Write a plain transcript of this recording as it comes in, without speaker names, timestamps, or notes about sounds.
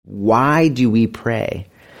Why do we pray?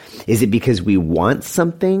 Is it because we want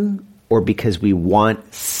something or because we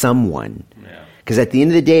want someone? Because at the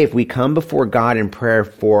end of the day, if we come before God in prayer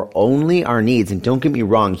for only our needs, and don't get me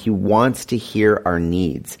wrong, he wants to hear our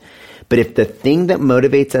needs. But if the thing that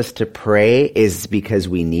motivates us to pray is because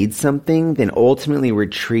we need something, then ultimately we're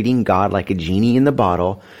treating God like a genie in the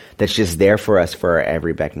bottle that's just there for us for our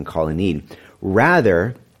every beck and call and need.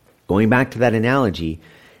 Rather, going back to that analogy,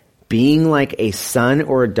 being like a son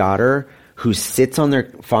or a daughter who sits on their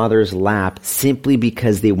father's lap simply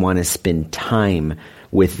because they want to spend time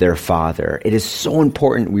with their father. It is so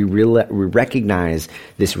important we recognize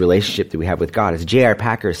this relationship that we have with God. As J.I.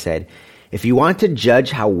 Packer said, if you want to judge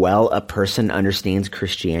how well a person understands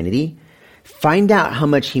Christianity, find out how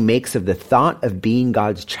much he makes of the thought of being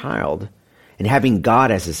God's child and having God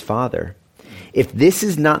as his father. If this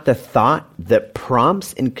is not the thought that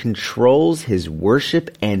prompts and controls his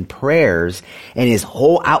worship and prayers and his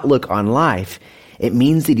whole outlook on life, it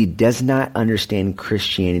means that he does not understand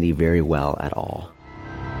Christianity very well at all.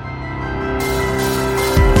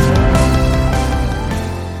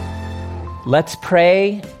 Let's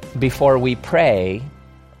pray before we pray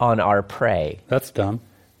on our pray. That's dumb.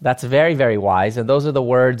 That's very, very wise. And those are the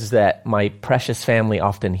words that my precious family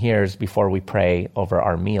often hears before we pray over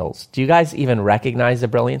our meals. Do you guys even recognize the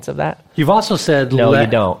brilliance of that? You've also said no, you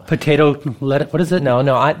don't. Potato, lettuce, what is it? No,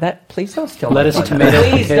 please don't steal lettuce, my thunder. tomato,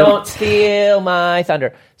 Please potato. don't steal my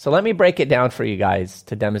thunder. So let me break it down for you guys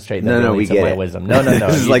to demonstrate the brilliance of my wisdom. No,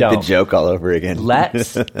 This is you like don't. the joke all over again. Let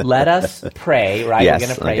us pray, right? Yes, We're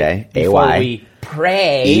going to pray okay. before AY. we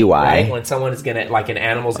pray, EY. right? When someone is going to, like an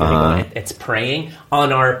animal's going to go, it's praying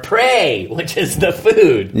on our prey, which is the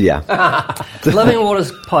food. Yeah. Living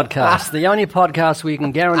Waters podcast, the only podcast where you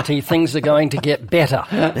can guarantee things are going to get better.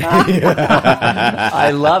 I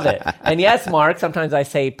love it. And yes, Mark, sometimes I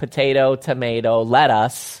say potato, tomato, let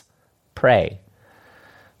us pray.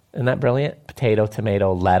 Isn't that brilliant? Potato,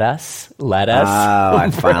 tomato, lettuce. Oh, I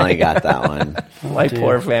finally got that one. My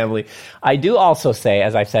poor family. I do also say,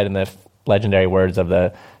 as I've said in the legendary words of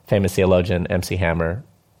the famous theologian MC Hammer,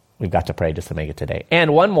 we've got to pray just to make it today.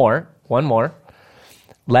 And one more.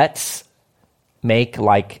 Let's make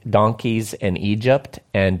like donkeys in Egypt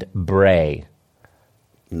and bray.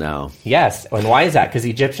 No. Yes. And why is that? Because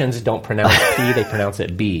Egyptians don't pronounce P, they pronounce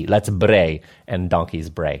it B. Let's bray, and donkeys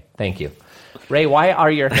bray. Thank you. Ray, why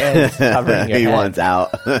are your hands covering your He head? wants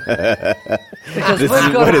out. Because This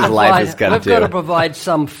is what his life has come we've to. got to provide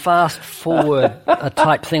some fast forward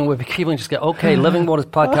type thing where people just go, okay, Living Waters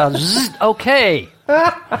podcast, okay.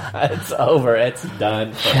 It's over. It's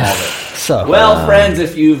done forever. So, Well, friends,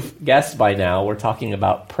 if you've guessed by now, we're talking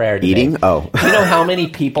about prayer today. Eating? Oh. Do you know how many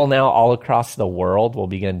people now all across the world will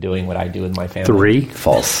begin doing what I do with my family? 3.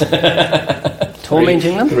 False.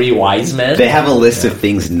 tormenting them? 3 wise men. They have a list of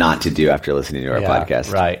things not to do after listening to our Yeah,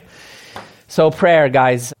 podcast. Right. So prayer,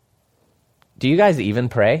 guys. Do you guys even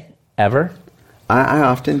pray? Ever? I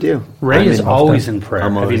often do. Ray is always often. in prayer.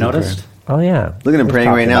 I'm Have always you in noticed? Oh, yeah. Look at him We've praying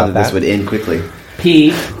talked right now about that this would end quickly.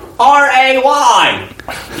 P-R-A-Y-E-R.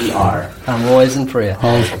 I'm always in prayer.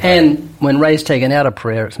 And when Ray's taken out of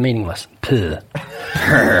prayer, it's meaningless. Puh.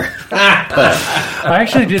 I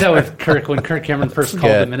actually did that with Kirk when Kirk Cameron first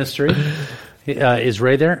called Good. the ministry. Is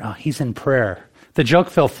Ray there? Oh, he's in prayer. The joke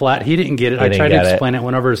fell flat. He didn't get it. I tried to explain it,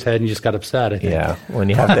 went over his head, and he just got upset, I think. Yeah, when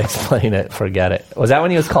you have to explain it, forget it. Was that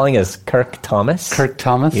when he was calling us Kirk Thomas? Kirk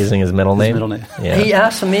Thomas? Using his middle name? Yeah. He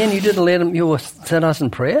asked the man, you didn't let him, you said us in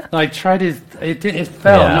prayer? I tried to, it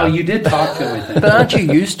fell. Yeah. No, you did talk to him, I think. But aren't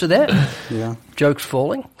you used to that? Yeah. Jokes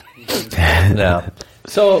falling? No.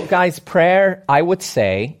 So, guys, prayer, I would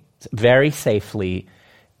say, very safely,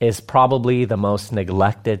 is probably the most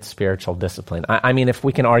neglected spiritual discipline. I mean, if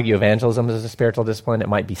we can argue evangelism is a spiritual discipline, it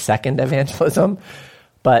might be second evangelism,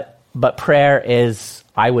 but prayer is,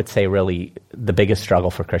 I would say, really the biggest struggle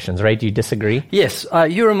for Christians, right? Do you disagree? Yes.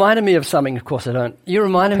 You reminded me of something, of course I don't. You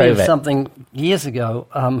reminded me of something years ago,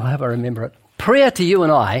 I hope I remember it. Prayer to you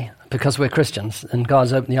and I, because we're Christians, and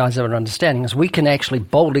God's opened the eyes of our understanding, is we can actually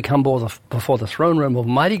boldly come before the throne room of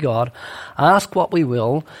Almighty God, ask what we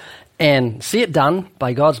will, and see it done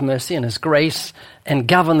by God's mercy and His grace, and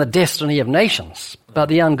govern the destiny of nations. But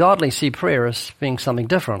the ungodly see prayer as being something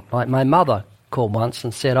different. Like my mother called once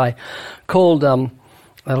and said, I called a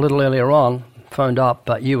little earlier on, phoned up,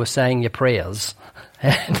 but you were saying your prayers.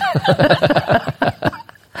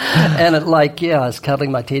 And it I was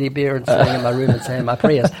cuddling my teddy bear and sitting in my room and saying my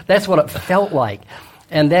prayers. That's what it felt like.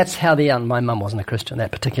 And that's how my mum wasn't a Christian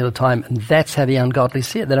at that particular time, and that's how the ungodly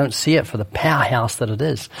see it. They don't see it for the powerhouse that it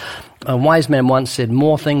is. A wise man once said,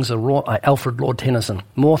 more things are wrought, Alfred Lord Tennyson,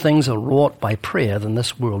 more things are wrought by prayer than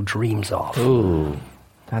this world dreams of. Ooh.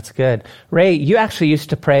 That's good. Ray, you actually used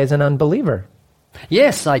to pray as an unbeliever.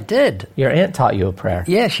 Yes, I did. Your aunt taught you a prayer.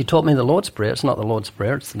 Yeah, she taught me the Lord's Prayer. It's not the Lord's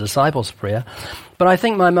Prayer, it's the disciples' prayer. But I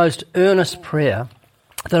think my most earnest prayer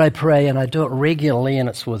that I pray, and I do it regularly, and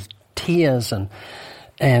it's with tears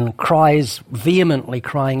and cries, vehemently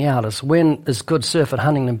crying out, is when there's good surf at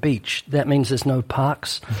Huntington Beach. That means there's no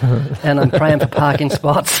parks, and I'm praying for parking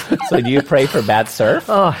spots. So do you pray for bad surf?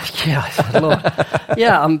 Oh, yeah, Lord.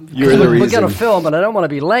 Yeah, we're going to film, but I don't want to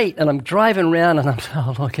be late, and I'm driving around, and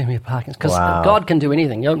oh, Lord, give me a parking. Because God can do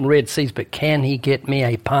anything. You open Red Seas, but can he get me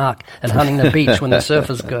a park at Huntington Beach when the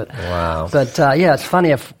surf is good? Wow. But, yeah, it's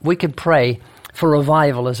funny, if we could pray for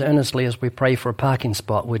revival as earnestly as we pray for a parking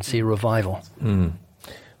spot, we'd see revival. Mm.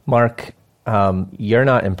 Mark, you're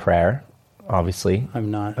not in prayer, obviously. I'm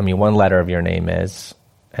not. I mean, one letter of your name is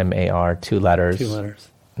M-A-R, 2 letters. 2 letters.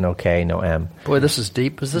 No K, no M. Boy, this is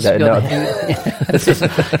deep. Is this going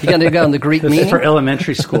to you're going to go in the Greek meaning? This is for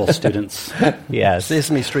elementary school students. Yes.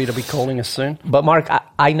 Sesame Street will be calling us soon. But Mark,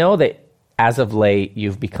 I know that as of late,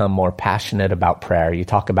 you've become more passionate about prayer. You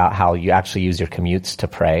talk about how you actually use your commutes to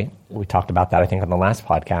pray. We talked about that, I think, on the last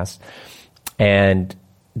podcast. And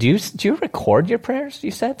do you record your prayers, you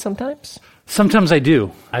said, sometimes? Sometimes I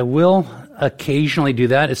do. I will occasionally do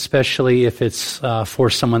that, especially if it's for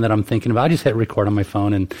someone that I'm thinking about. I just hit record on my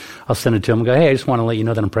phone, and I'll send it to them and go, hey, I just want to let you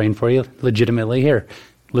know that I'm praying for you legitimately. Here,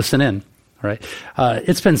 listen in. All right.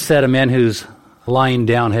 It's been said, a man who's lying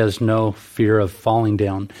down has no fear of falling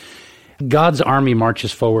down. God's army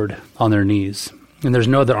marches forward on their knees, and there's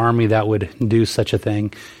no other army that would do such a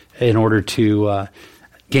thing in order to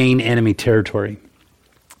gain enemy territory.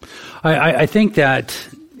 I think that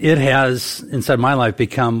it has, inside my life,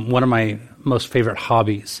 become one of my most favorite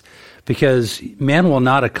hobbies, because man will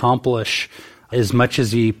not accomplish as much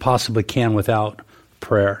as he possibly can without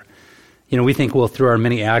prayer. You know, we think, well, through our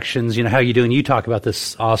many actions, how you doing? You talk about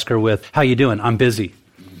this, Oscar, with how you doing? I'm busy,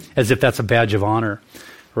 as if that's a badge of honor,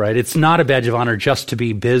 right? It's not a badge of honor just to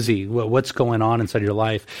be busy. What's going on inside your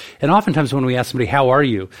life? And oftentimes when we ask somebody, how are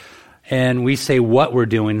you? And we say what we're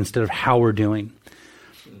doing instead of how we're doing.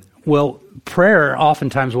 Well, prayer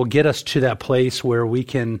oftentimes will get us to that place where we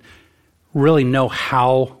can really know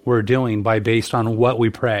how we're doing based on what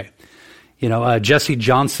we pray. Jesse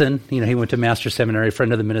Johnson, he went to Master Seminary,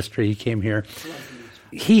 friend of the ministry. He came here.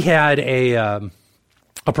 He had a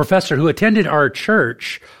professor who attended our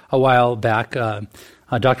church a while back,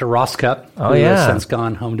 Dr. Roscup, who has since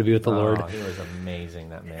gone home to be with the Lord. He was amazing,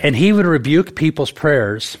 that man. And he would rebuke people's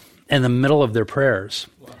prayers in the middle of their prayers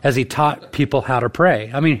as he taught people how to pray.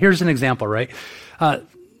 I mean, here's an example, right?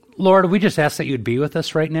 Lord, we just ask that you'd be with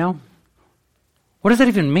us right now. What does that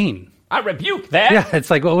even mean? I rebuke that. Yeah, it's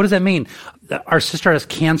like, well, what does that mean? Our sister has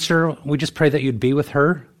cancer. We just pray that you'd be with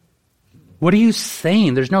her. What are you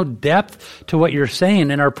saying? There's no depth to what you're saying,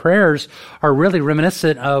 and our prayers are really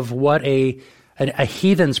reminiscent of what a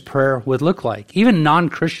heathen's prayer would look like. Even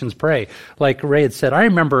non-Christians pray. Like Ray had said, I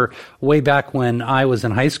remember way back when I was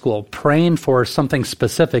in high school praying for something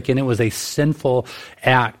specific, and it was a sinful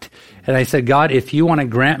act. And I said, God, if you want to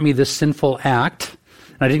grant me this sinful act,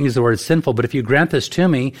 and I didn't use the word sinful, but if you grant this to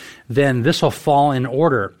me, then this will fall in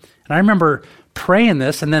order. And I remember praying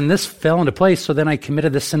this, and then this fell into place, so then I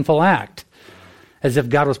committed this sinful act, as if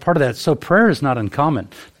God was part of that. So prayer is not uncommon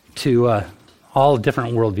to all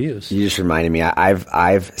different worldviews. You just reminded me.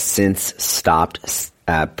 I've since stopped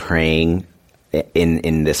praying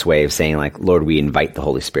in this way of saying, like, Lord, we invite the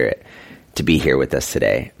Holy Spirit to be here with us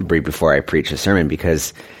today, before I preach a sermon,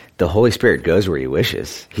 because the Holy Spirit goes where he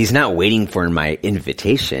wishes. He's not waiting for my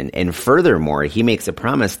invitation. And furthermore, he makes a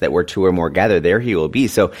promise that where 2 or more gather, there he will be.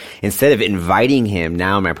 So instead of inviting him,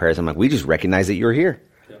 now in my prayers, I'm like, we just recognize that you're here,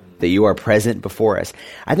 that you are present before us.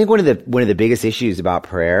 I think one of the biggest issues about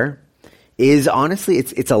prayer is, honestly,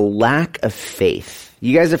 it's a lack of faith.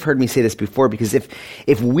 You guys have heard me say this before, because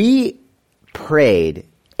if we prayed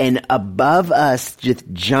and above us just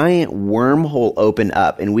giant wormhole open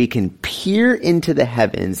up and we can peer into the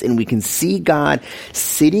heavens and we can see God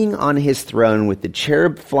sitting on his throne with the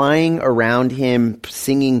cherub flying around him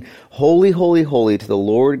singing, holy, holy, holy to the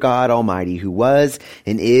Lord God Almighty, who was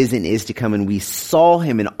and is to come. And we saw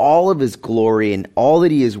him in all of his glory and all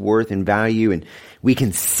that he is worth and value. And we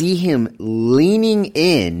can see him leaning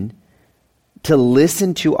in to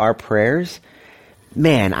listen to our prayers.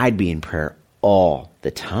 Man, I'd be in prayer all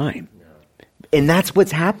the time. And that's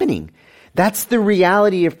what's happening. That's the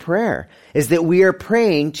reality of prayer, is that we are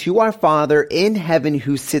praying to our Father in heaven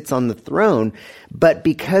who sits on the throne. But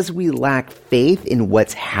because we lack faith in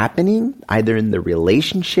what's happening, either in the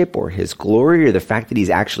relationship or his glory or the fact that he's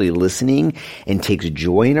actually listening and takes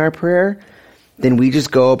joy in our prayer, then we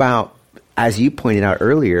just go about as you pointed out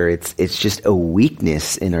earlier, it's just a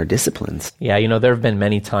weakness in our disciplines. Yeah, there have been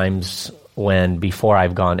many times when before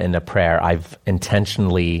I've gone into prayer, I've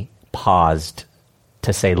intentionally paused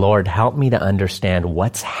to say, Lord, help me to understand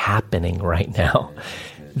what's happening right now.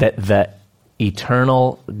 That the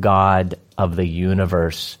eternal God of the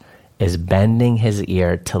universe is bending his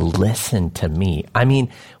ear to listen to me. I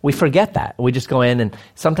mean, we forget that. We just go in, and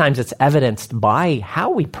sometimes it's evidenced by how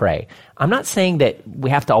we pray. I'm not saying that we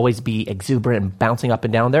have to always be exuberant and bouncing up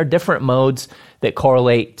and down. There are different modes that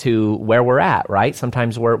correlate to where we're at, right?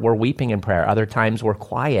 Sometimes we're weeping in prayer. Other times we're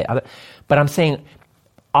quiet. But I'm saying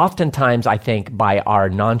oftentimes I think by our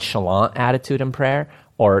nonchalant attitude in prayer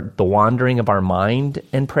or the wandering of our mind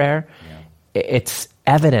in prayer, it's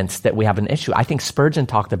evidence that we have an issue. I think Spurgeon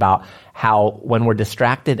talked about how when we're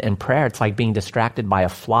distracted in prayer, it's like being distracted by a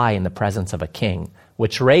fly in the presence of a king,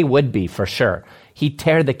 which Ray would be for sure. He'd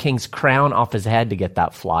tear the king's crown off his head to get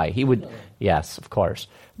that fly. He would, yes, of course.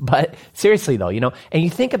 But seriously though, and you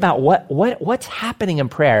think about what's happening in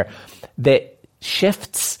prayer that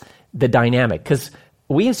shifts the dynamic, because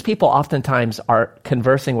we as people oftentimes are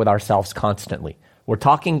conversing with ourselves constantly. We're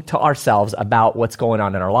talking to ourselves about what's going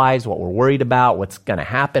on in our lives, what we're worried about, what's going to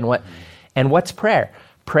happen. And what's prayer?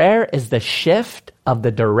 Prayer is the shift of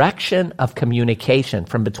the direction of communication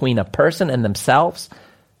from between a person and themselves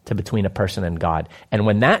to between a person and God. And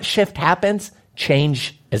when that shift happens,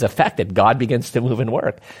 change is effected. God begins to move and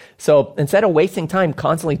work. So instead of wasting time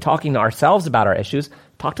constantly talking to ourselves about our issues,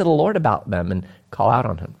 talk to the Lord about them and call out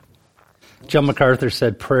on him. John MacArthur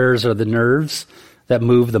said prayers are the nerves that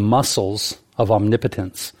move the muscles of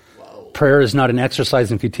omnipotence. Whoa. Prayer is not an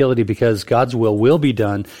exercise in futility because God's will be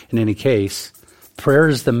done in any case. Prayer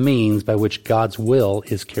is the means by which God's will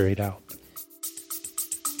is carried out.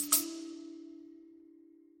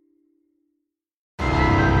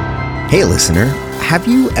 Hey, listener, have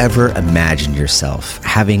you ever imagined yourself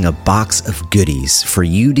having a box of goodies for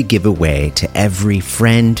you to give away to every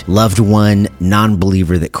friend, loved one,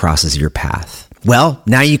 non-believer that crosses your path? Well,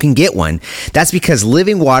 now you can get one. That's because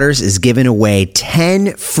Living Waters is giving away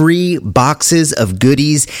 10 free boxes of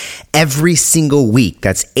goodies every single week.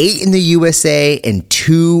 That's 8 in the USA and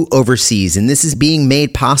 2 overseas. And this is being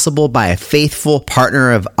made possible by a faithful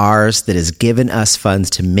partner of ours that has given us funds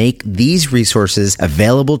to make these resources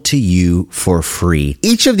available to you for free.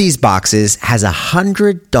 Each of these boxes has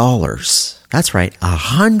 $100. That's right,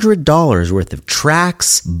 $100 worth of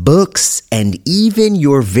tracts, books, and even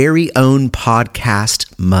your very own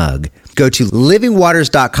podcast mug. Go to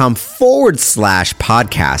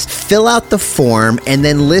livingwaters.com/podcast, fill out the form, and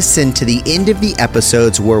then listen to the end of the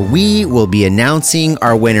episodes where we will be announcing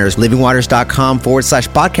our winners.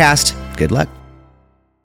 livingwaters.com/podcast. Good luck.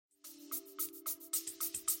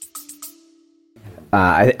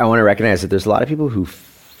 I want to recognize that there's a lot of people who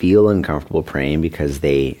feel uncomfortable praying because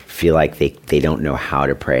they feel like they don't know how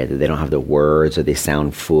to pray, that they don't have the words, or they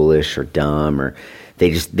sound foolish or dumb, or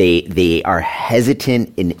they are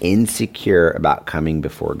hesitant and insecure about coming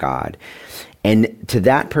before God. And to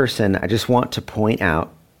that person, I just want to point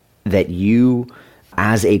out that you,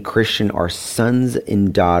 as a Christian, are sons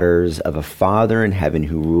and daughters of a Father in heaven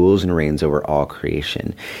who rules and reigns over all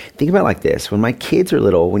creation. Think about it like this. When your kids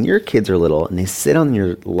are little, and they sit on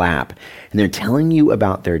your lap and they're telling you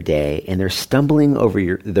about their day and they're stumbling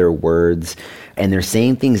over their words and they're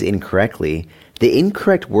saying things incorrectly, the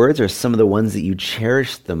incorrect words are some of the ones that you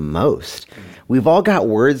cherish the most. We've all got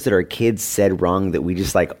words that our kids said wrong that we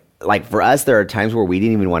just like for us, there are times where we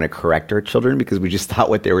didn't even want to correct our children because we just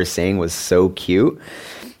thought what they were saying was so cute.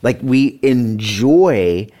 Like, we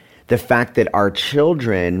enjoy the fact that our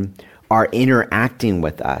children are interacting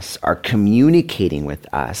with us, are communicating with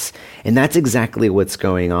us. And that's exactly what's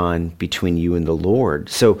going on between you and the Lord.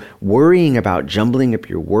 So worrying about jumbling up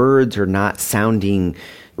your words or not sounding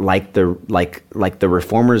like the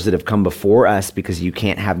reformers that have come before us because you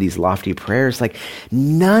can't have these lofty prayers, like,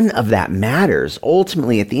 none of that matters.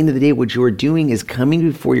 Ultimately, at the end of the day, what you are doing is coming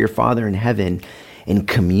before your Father in heaven and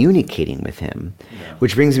communicating with him. Yeah.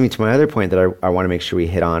 Which brings me to my other point that I want to make sure we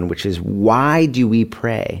hit on, which is, why do we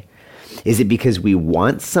pray? Is it because we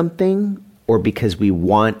want something or because we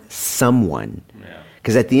want someone?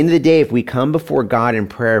 Because at the end of the day, if we come before God in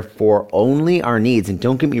prayer for only our needs, and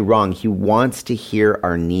don't get me wrong, he wants to hear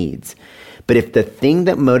our needs. But if the thing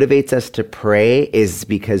that motivates us to pray is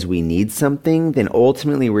because we need something, then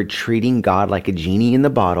ultimately we're treating God like a genie in the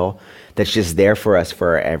bottle that's just there for us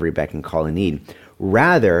for our every beck and call and need.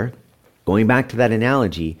 Rather, going back to that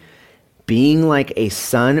analogy, being like a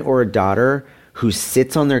son or a daughter who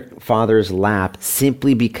sits on their father's lap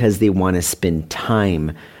simply because they want to spend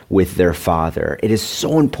time with their Father. It is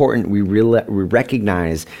so important we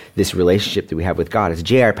recognize this relationship that we have with God. As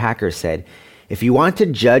J.I. Packer said, if you want to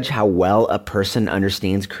judge how well a person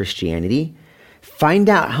understands Christianity, find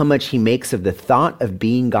out how much he makes of the thought of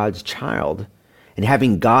being God's child and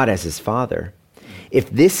having God as his Father. If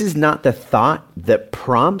this is not the thought that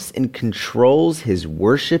prompts and controls his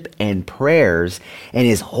worship and prayers and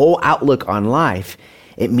his whole outlook on life,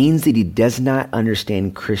 it means that he does not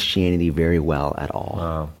understand Christianity very well at all.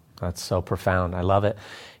 Wow, that's so profound. I love it.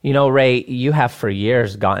 You know, Ray, you have for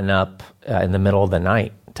years gotten up in the middle of the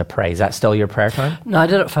night to pray. Is that still your prayer time? No, I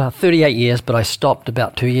did it for 38 years, but I stopped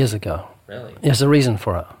about 2 years ago. Really? There's a reason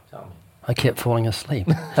for it. Tell me. I kept falling asleep.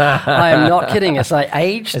 I am not kidding. As I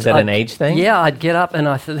aged... Is that an age thing? Yeah, I'd get up, and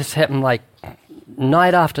this happened like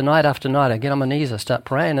night after night after night. I'd get on my knees, I'd start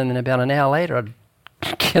praying, and then about an hour later, I'd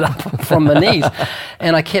get up from my knees.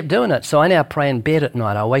 And I kept doing it. So I now pray in bed at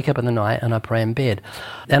night. I wake up in the night, and I pray in bed.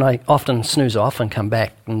 And I often snooze off and come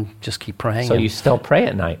back and just keep praying. So you still pray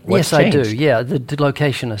at night? What's yes, changed? I do. Yeah, the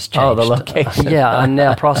location has changed. Oh, the location. Yeah, I'm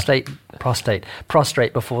now prostrate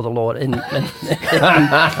before the Lord.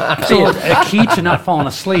 So a key to not falling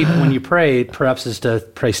asleep when you pray, perhaps, is to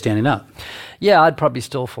pray standing up. Yeah, I'd probably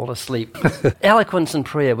still fall asleep. Eloquence and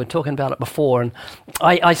prayer, we're talking about it before, and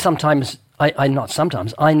I sometimes...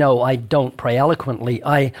 I know I don't pray eloquently.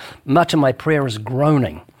 Much of my prayer is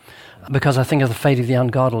groaning because I think of the fate of the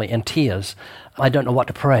ungodly and tears. I don't know what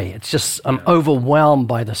to pray. It's just I'm overwhelmed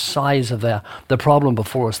by the size of the problem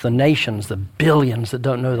before us, the nations, the billions that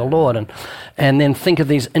don't know the Lord. And then think of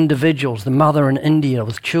these individuals, the mother in India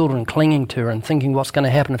with children clinging to her and thinking what's going to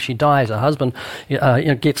happen if she dies. Her husband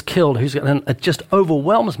gets killed. And it just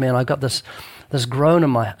overwhelms me, and I've got this groan in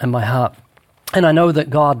my heart. And I know that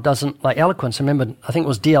God doesn't like eloquence. I remember, I think it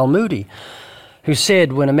was D.L. Moody, who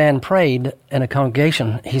said when a man prayed in a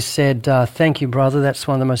congregation, he said, thank you, brother, that's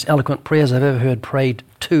one of the most eloquent prayers I've ever heard prayed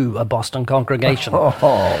to a Boston congregation.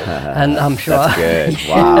 And I'm sure... That's good.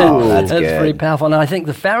 Wow, that's good. That's very powerful. And I think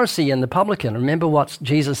the Pharisee and the publican, remember what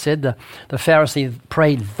Jesus said? The Pharisee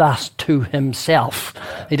prayed thus to himself.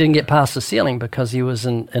 He didn't get past the ceiling because he was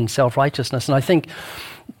in self-righteousness. And I think...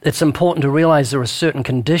 it's important to realize there are certain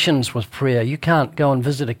conditions with prayer. You can't go and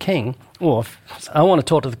visit a king. Or if I want to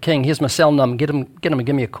talk to the king, here's my cell number, get him and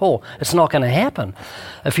give me a call. It's not going to happen.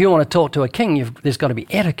 If you want to talk to a king, there's got to be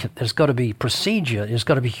etiquette, there's got to be procedure, there's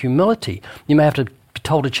got to be humility. You may have to be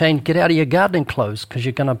told to change, get out of your gardening clothes because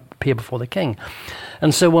you're going to appear before the king.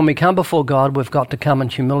 And so when we come before God, we've got to come in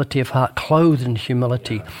humility of heart, clothed in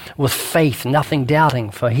humility, with faith, nothing doubting,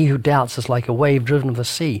 for he who doubts is like a wave driven of the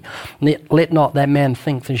sea. Let not that man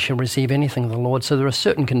think that he shall receive anything of the Lord. So there are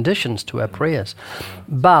certain conditions to our prayers.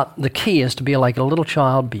 But the key is to be like a little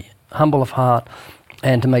child, be humble of heart,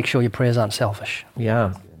 and to make sure your prayers aren't selfish.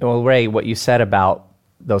 Yeah. Well, Ray, what you said about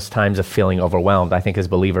those times of feeling overwhelmed, I think as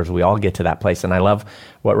believers, we all get to that place. And I love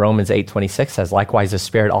what Romans 8:26 says. Likewise, the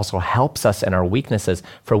Spirit also helps us in our weaknesses,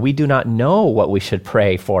 for we do not know what we should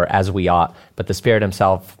pray for as we ought, but the Spirit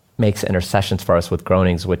himself makes intercessions for us with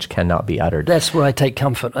groanings which cannot be uttered. That's where I take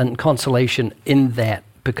comfort and consolation in that,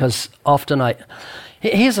 because often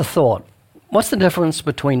here's a thought. What's the difference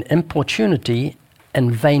between importunity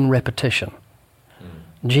and vain repetition?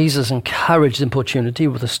 Jesus encouraged importunity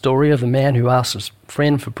with a story of a man who asked his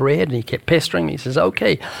friend for bread, and he kept pestering me. He says,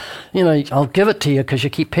 okay, I'll give it to you because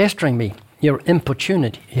you keep pestering me. You're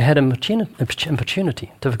importunity. You had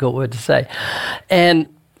importunity, difficult word to say. And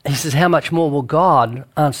he says, how much more will God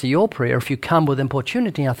answer your prayer if you come with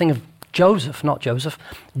importunity? I think of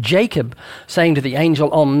Jacob saying to the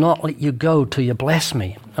angel, I'll not let you go till you bless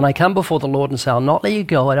me. And I come before the Lord and say, I'll not let you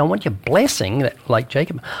go. I don't want your blessing, like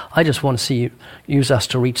Jacob. I just want to see you use us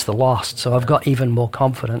to reach the lost. So I've got even more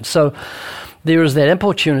confidence. So there is that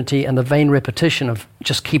importunity and the vain repetition of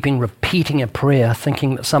just repeating a prayer,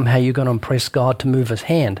 thinking that somehow you're going to impress God to move his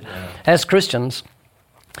hand. Yeah. As Christians,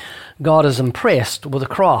 God is impressed with a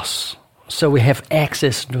cross. So we have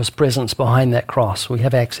access to his presence behind that cross. We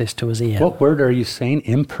have access to his ear. What word are you saying?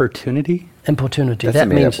 Importunity? Importunity. That's a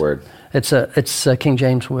made-up word. It's a King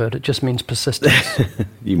James word. It just means persistence.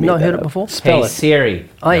 You not heard it before? Spell it. Siri.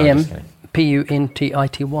 IMPUNTITY.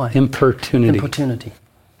 Importunity. Importunity.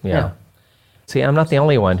 Yeah. See, I'm not the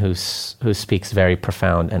only one who speaks very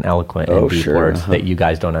profound and eloquent and deep words that you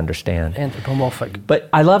guys don't understand. Anthropomorphic. But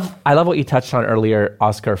I love what you touched on earlier,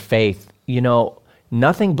 Oscar, faith.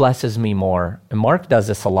 Nothing blesses me more, and Mark does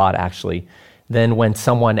this a lot actually, than when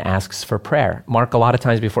someone asks for prayer. Mark, a lot of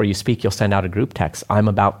times before you speak, you'll send out a group text, I'm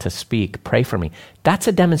about to speak, pray for me. That's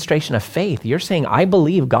a demonstration of faith. You're saying, I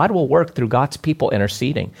believe God will work through God's people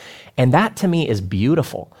interceding. And that to me is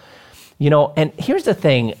beautiful. And here's the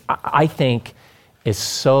thing, I think, is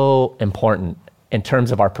so important in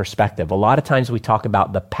terms of our perspective. A lot of times we talk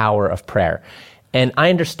about the power of prayer. And I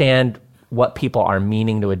understand what people are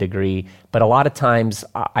meaning to a degree, but a lot of times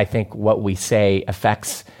I think what we say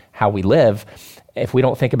affects how we live if we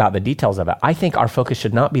don't think about the details of it. I think our focus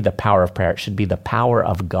should not be the power of prayer. It should be the power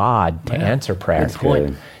of God to answer prayer. That's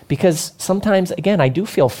good. Because sometimes, again, I do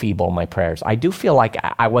feel feeble in my prayers. I do feel like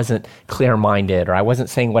I wasn't clear-minded or I wasn't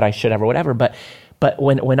saying what I should have or whatever. But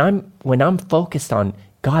when I'm focused on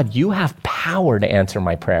God, you have power to answer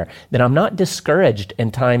my prayer, then I'm not discouraged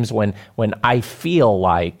in times when I feel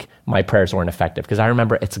like my prayers weren't effective. Because I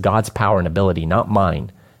remember it's God's power and ability, not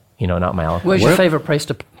mine, not my eloquence. Where's your favorite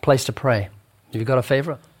place to pray? Have you got a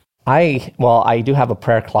favorite? I do have a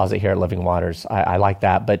prayer closet here at Living Waters. I like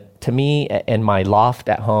that. But to me, in my loft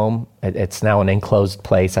at home, it's now an enclosed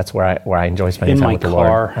place. That's where I enjoy spending time with the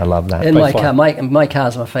Lord. I love that. In my car, my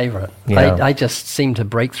car's my favorite. Yeah. I just seem to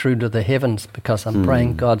break through to the heavens because I'm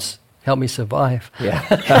praying, God's help me survive. Yeah.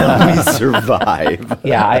 Help me survive.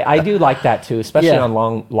 Yeah, I do like that too, especially on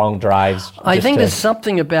long drives. I think there's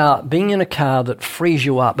something about being in a car that frees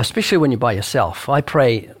you up, especially when you're by yourself. I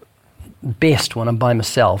pray best when I'm by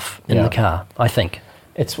myself in the car, I think.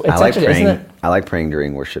 It's I like praying. isn't it? I like praying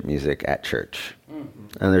during worship music at church.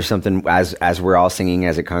 And there's something, as we're all singing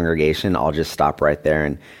as a congregation, I'll just stop right there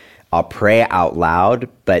and I'll pray out loud,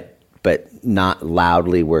 but not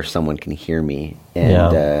loudly where someone can hear me. And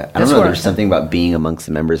I don't know, there's something about being amongst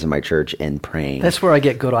the members of my church and praying. That's where I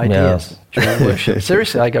get good ideas during worship.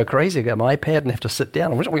 Seriously, I go crazy. I got my iPad and have to sit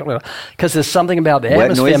down. Because there's something about the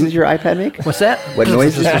atmosphere. What noise does your iPad make? What's that? What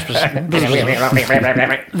noises?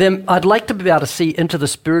 Then I'd like to be able to see into the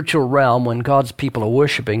spiritual realm when God's people are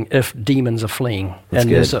worshiping if demons are fleeing. That's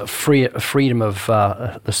good. There's a freedom of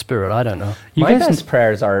the spirit. I don't know. My best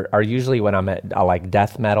prayers are usually when I'm at like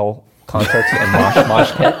death metal concerts and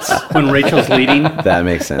mosh pits. When Rachel's leading. That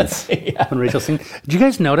makes sense. When Rachel's singing. Did you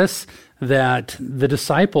guys notice that the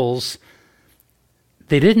disciples,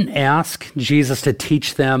 they didn't ask Jesus to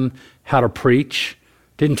teach them how to preach,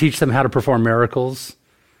 didn't teach them how to perform miracles?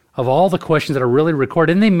 Of all the questions that are really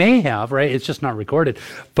recorded, and they may have, right? It's just not recorded.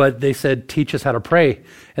 But they said, teach us how to pray.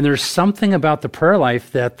 And there's something about the prayer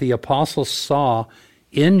life that the apostles saw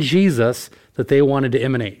in Jesus that they wanted to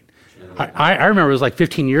emanate. I remember it was like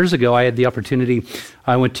 15 years ago, I had the opportunity,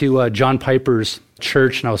 I went to John Piper's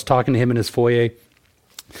church and I was talking to him in his foyer.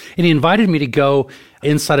 And he invited me to go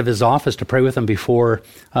inside of his office to pray with him before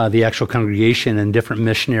the actual congregation, and different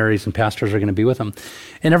missionaries and pastors are going to be with him.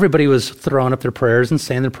 And everybody was throwing up their prayers and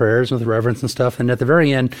saying their prayers with reverence and stuff. And at the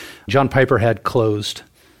very end, John Piper had closed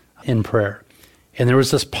in prayer. And there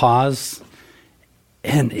was this pause.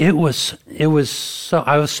 And it was so,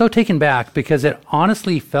 I was so taken back because it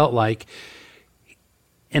honestly felt like,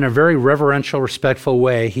 in a very reverential, respectful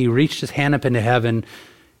way, he reached his hand up into heaven,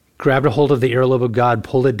 grabbed a hold of the earlobe of God,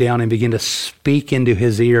 pulled it down, and began to speak into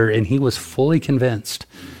his ear. And he was fully convinced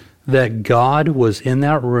that God was in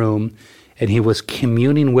that room and he was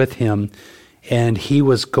communing with him, and he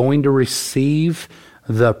was going to receive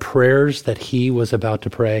the prayers that he was about to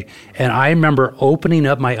pray. And I remember opening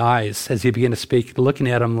up my eyes as he began to speak, looking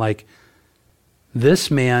at him like, this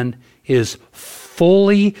man is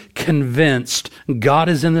fully convinced God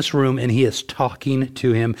is in this room and he is talking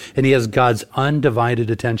to him and he has God's undivided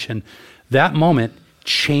attention. That moment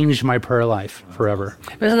changed my prayer life forever.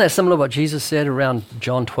 Isn't that similar to what Jesus said around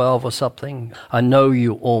John 12 or something? I know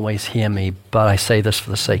you always hear me, but I say this for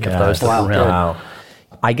the sake of those that are around. Wow.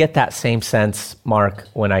 I get that same sense, Mark,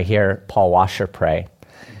 when I hear Paul Washer pray.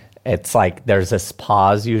 It's like there's this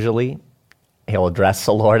pause usually. He'll address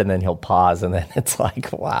the Lord and then he'll pause, and then it's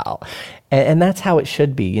like, wow. And that's how it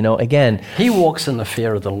should be. Again. He walks in the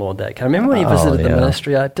fear of the Lord. That guy. Remember when he visited the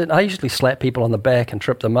ministry? I usually slap people on the back and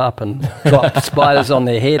trip them up and drop spiders on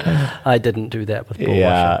their head. I didn't do that with Paul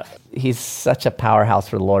Washer. He's such a powerhouse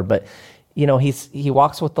for the Lord. But, he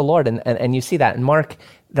walks with the Lord, and you see that. And Mark,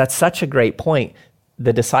 that's such a great point.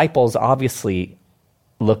 The disciples obviously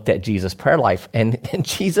looked at Jesus' prayer life, and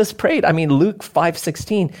Jesus prayed. Luke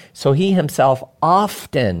 5:16, so he himself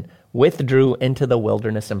often withdrew into the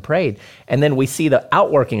wilderness and prayed. And then we see the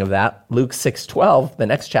outworking of that, Luke 6:12, the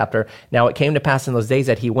next chapter. Now it came to pass in those days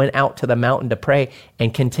that he went out to the mountain to pray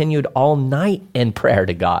and continued all night in prayer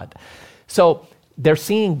to God. So they're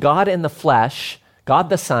seeing God in the flesh, God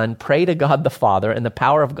the Son, pray to God the Father in the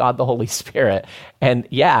power of God the Holy Spirit. And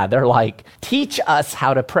they're like, teach us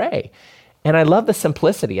how to pray. And I love the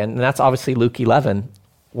simplicity. And that's obviously Luke 11,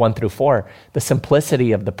 1-4, the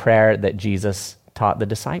simplicity of the prayer that Jesus taught the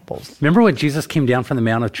disciples. Remember when Jesus came down from the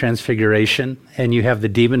Mount of Transfiguration and you have the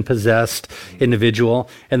demon-possessed individual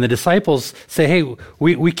and the disciples say, hey,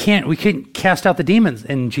 we can't cast out the demons.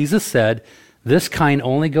 And Jesus said, this kind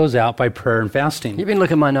only goes out by prayer and fasting. You've been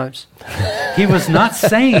looking at my notes. He was not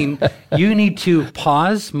saying you need to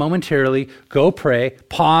pause momentarily, go pray,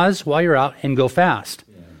 pause while you're out, and go fast.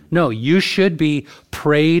 No, you should be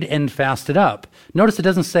prayed and fasted up. Notice it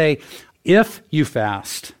doesn't say, if you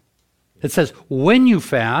fast. It says, when you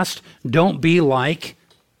fast, don't be like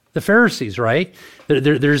the Pharisees, right?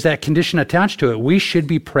 There's that condition attached to it. We should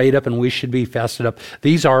be prayed up and we should be fasted up.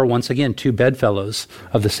 These are, once again, two bedfellows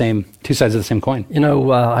of the same, two sides of the same coin. You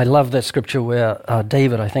know, I love that scripture where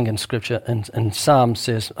David, I think in scripture, in Psalm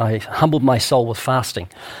says, I humbled my soul with fasting.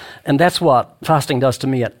 And that's what fasting does to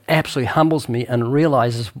me. It absolutely humbles me and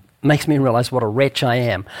makes me realize what a wretch I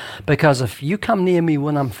am. Because if you come near me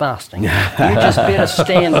when I'm fasting, you just better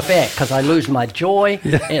stand back, because I lose my joy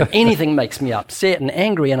and anything makes me upset and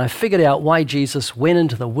angry. And I figured out why Jesus went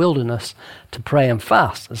into the wilderness to pray and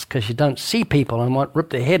fast. It's because you don't see people and won't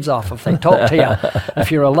rip their heads off if they talk to you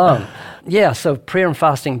if you're alone. Yeah, so prayer and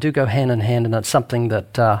fasting do go hand in hand, and it's something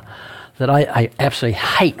that I absolutely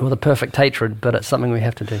hate with a perfect hatred, but it's something we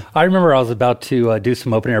have to do. I remember I was about to do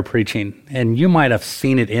some open-air preaching, and you might have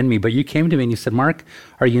seen it in me, but you came to me and you said, Mark,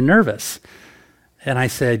 are you nervous? And I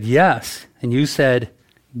said, yes. And you said,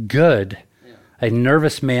 good. Yeah. A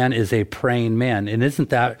nervous man is a praying man. And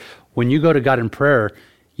isn't that, when you go to God in prayer,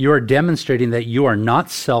 you are demonstrating that you are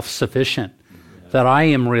not self-sufficient, that I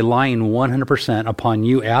am relying 100% upon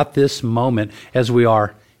you at this moment, as we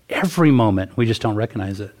are every moment. We just don't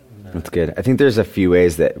recognize it. That's good. I think there's a few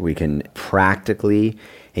ways that we can practically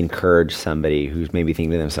encourage somebody who's maybe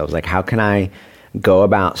thinking to themselves, like, how can I go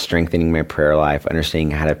about strengthening my prayer life,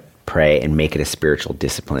 understanding how to pray and make it a spiritual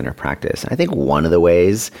discipline or practice? And I think one of the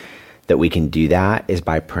ways that we can do that is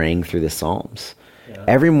by praying through the Psalms. Yeah.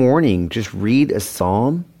 Every morning, just read a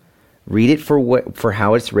psalm, read it for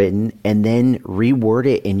how it's written, and then reword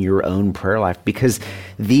it in your own prayer life. Because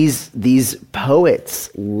these poets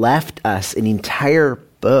left us an entire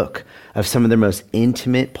book of some of their most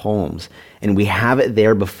intimate poems, and we have it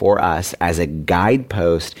there before us as a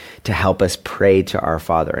guidepost to help us pray to our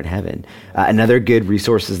Father in heaven. Another good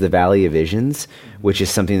resource is the Valley of Visions, which is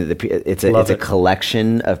something that it's a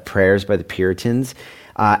collection of prayers by the Puritans,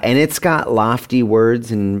 and it's got lofty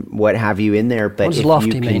words and what have you in there. But what does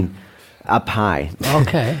lofty mean? Up high.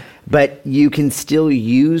 Okay. But you can still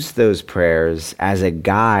use those prayers as a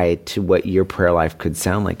guide to what your prayer life could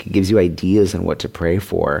sound like. It gives you ideas on what to pray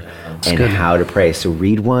for and how to pray. So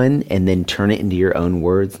read one and then turn it into your own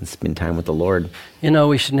words and spend time with the Lord. You know,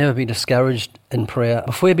 we should never be discouraged in prayer.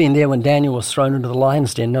 If we'd been there when Daniel was thrown into the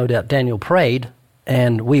lion's den, no doubt Daniel prayed,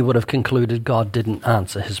 and we would have concluded God didn't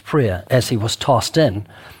answer his prayer as he was tossed in.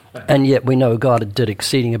 And yet we know God did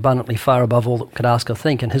exceeding abundantly far above all that we could ask or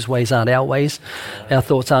think, and his ways aren't our ways, our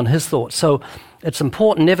thoughts aren't his thoughts. So it's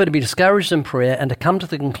important never to be discouraged in prayer and to come to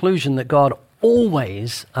the conclusion that God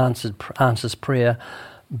always answers prayer,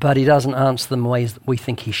 but he doesn't answer them ways that we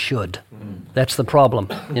think he should. That's the problem.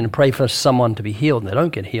 You know, pray for someone to be healed and they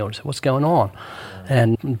don't get healed. So what's going on?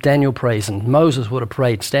 And Daniel prays, and Moses would have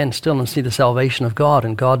prayed, stand still and see the salvation of God,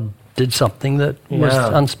 and God did something that was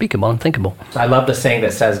unspeakable, unthinkable. I love the saying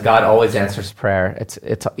that says God always answers prayer.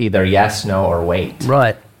 It's either yes, no, or wait.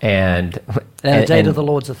 Right. And a day to the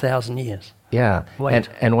Lord's 1,000 years. Yeah. Wait.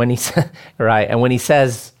 And when he right, and when he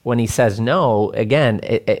says no, again,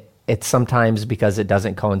 it's sometimes because it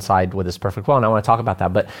doesn't coincide with his perfect will, and I want to talk about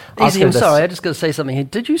that. But Oscar, I'm sorry, I just got to say something here.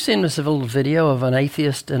 Did you send us a little video of an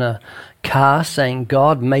atheist in a car saying,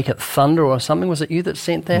 God, make it thunder or something? Was it you that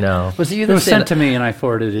sent that? No. Was it you that was sent to me and I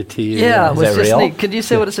forwarded it to you? Yeah. Is it real? Neat. Could you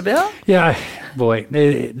say what it's about? Yeah, boy.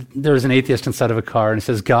 There was an atheist inside of a car and it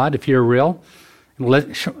says, God, if you're real,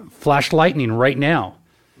 flash lightning right now.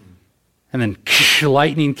 And then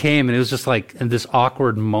lightning came, and it was just like in this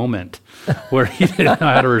awkward moment where he didn't know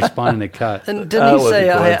how to respond, and it cut. And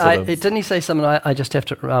didn't he say something? I just have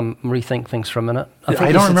to rethink things for a minute.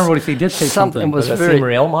 I don't remember if he did say something. Does it seem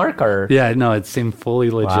real, Mark? Or? Yeah, no, it seemed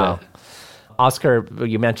fully legit. Wow. Oscar,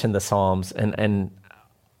 you mentioned the Psalms, and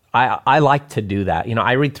I like to do that. You know,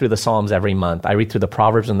 I read through the Psalms every month. I read through the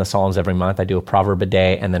Proverbs and the Psalms every month. I do a proverb a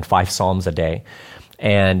day, and then 5 Psalms a day,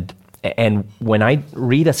 and when I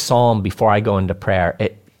read a psalm before I go into prayer,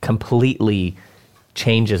 it completely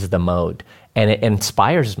changes the mode, and it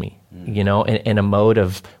inspires me, you know, in a mode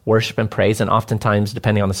of worship and praise, and oftentimes,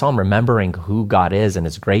 depending on the psalm, remembering who God is and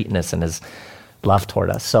his greatness and his love toward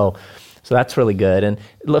us. So that's really good. And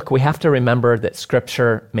look, we have to remember that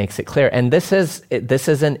Scripture makes it clear, and this is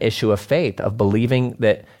an issue of faith, of believing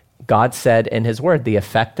that God said in his word, the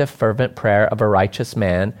effective, fervent prayer of a righteous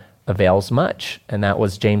man avails much. And that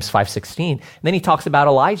was James 5:16. And then he talks about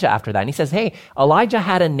Elijah after that. And he says, hey, Elijah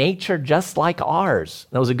had a nature just like ours.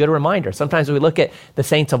 That was a good reminder. Sometimes we look at the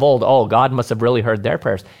saints of old, oh, God must have really heard their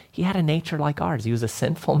prayers. He had a nature like ours. He was a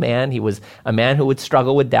sinful man. He was a man who would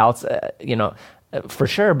struggle with doubts, for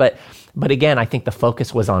sure. But again, I think the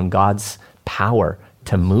focus was on God's power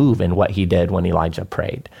to move in what he did when Elijah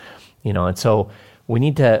prayed. And so we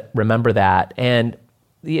need to remember that. And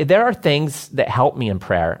there are things that help me in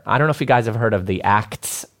prayer. I don't know if you guys have heard of the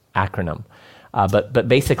ACTS acronym, but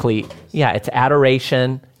basically, it's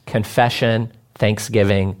adoration, confession,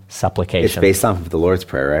 thanksgiving, supplication. It's based off of the Lord's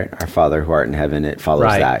Prayer, right? Our Father who art in heaven, it follows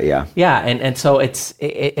that, yeah. Yeah, and so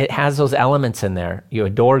it has those elements in there. You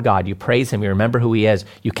adore God, you praise him, you remember who he is,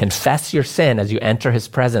 you confess your sin as you enter his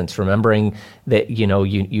presence, remembering that,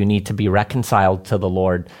 you need to be reconciled to the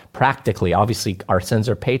Lord practically. Obviously, our sins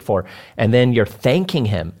are paid for. And then you're thanking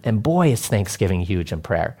him. And boy, is thanksgiving huge in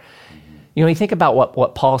prayer. You think about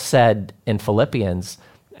what Paul said in Philippians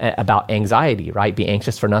about anxiety, right? Be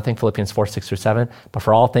anxious for nothing, Philippians 4:6-7, but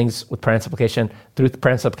for all things with prayer and supplication, through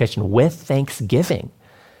prayer and supplication, with thanksgiving.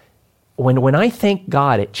 When I thank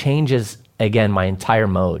God, it changes, again, my entire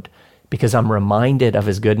mode, because I'm reminded of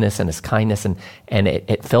his goodness and his kindness, and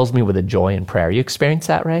it fills me with a joy in prayer. You experience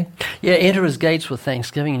that, Ray? Yeah, enter his gates with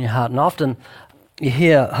thanksgiving in your heart. And often you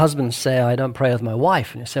hear husbands say, I don't pray with my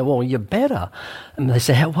wife. And you say, well, you're better. And they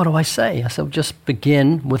say, what do I say? I said, well, just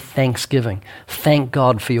begin with thanksgiving. Thank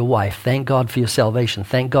God for your wife. Thank God for your salvation.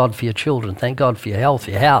 Thank God for your children. Thank God for your health,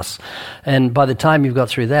 your house. And by the time you've got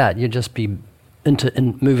through that, you'll just be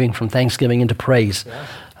moving from thanksgiving into praise,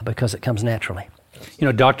 because it comes naturally.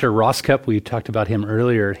 Dr. Roscup, we talked about him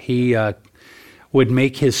earlier, he would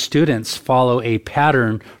make his students follow a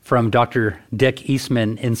pattern from Dr. Dick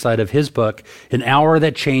Eastman inside of his book, An Hour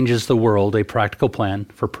That Changes the World, a Practical Plan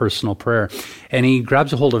for Personal Prayer. And he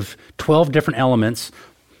grabs a hold of 12 different elements,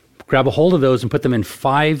 grab a hold of those and put them in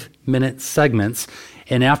 5-minute segments.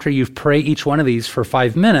 And after you pray each one of these for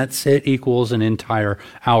 5 minutes, it equals an entire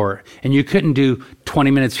hour. And you couldn't do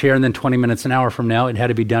 20 minutes here and then 20 minutes an hour from now. It had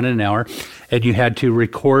to be done in an hour. And you had to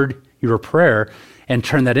record your prayer and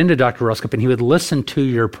turn that into Dr. Roscup, and he would listen to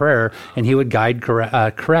your prayer, and he would guide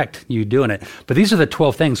correct you doing it. But these are the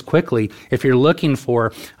 12 things quickly, if you're looking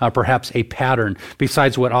for perhaps a pattern.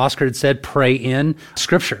 Besides what Oscar had said, pray in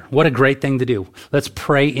Scripture. What a great thing to do. Let's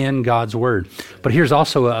pray in God's Word. But here's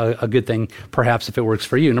also a good thing, perhaps, if it works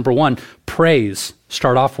for you. Number 1, praise.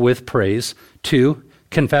 Start off with praise. 2,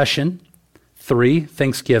 confession. 3,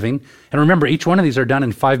 thanksgiving. And remember, each one of these are done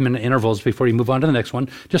in 5-minute intervals before you move on to the next one.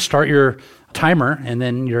 Just start your timer, and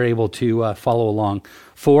then you're able to follow along.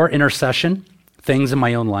 4, intercession, things in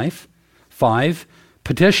my own life. 5,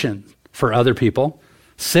 petition for other people.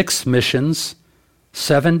 6, missions.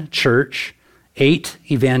 7, church. 8,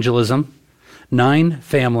 evangelism. 9,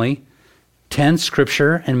 family. 10,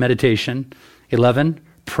 scripture and meditation. 11,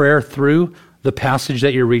 prayer through the passage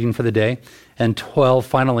that you're reading for the day. And 12,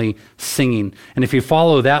 finally, singing. And if you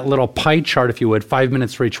follow that little pie chart, if you would, 5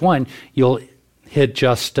 minutes for each one, you'll hit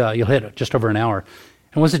just over an hour.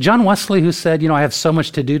 And was it John Wesley who said, I have so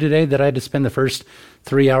much to do today that I had to spend the first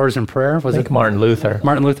 3 hours in prayer? I think Martin Luther.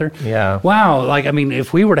 Martin Luther? Yeah. Wow.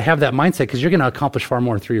 If we were to have that mindset, because you're going to accomplish far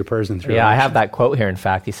more through your prayers than through hours. I have that quote here, in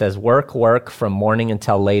fact. He says, work from morning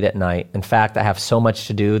until late at night. In fact, I have so much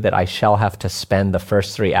to do that I shall have to spend the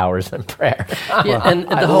first 3 hours in prayer. And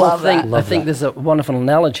the whole thing, I think there's a wonderful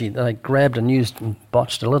analogy that I grabbed and used and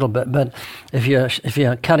botched a little bit, but if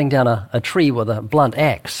you're cutting down a tree with a blunt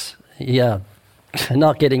axe,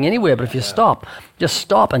 not getting anywhere, but if you just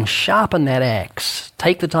stop and sharpen that axe.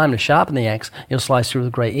 Take the time to sharpen the axe, you'll slice through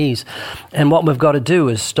with great ease. And what we've got to do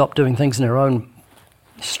is stop doing things in our own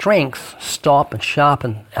strength, stop and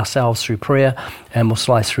sharpen ourselves through prayer, and we'll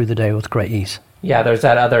slice through the day with great ease. Yeah, there's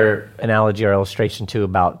that other analogy or illustration too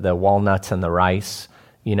about the walnuts and the rice.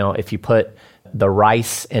 If you put the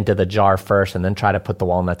rice into the jar first and then try to put the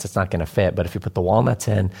walnuts, it's not going to fit. But if you put the walnuts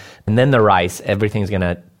in and then the rice, everything's going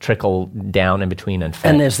to trickle down in between and fit.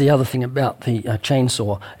 And there's the other thing about the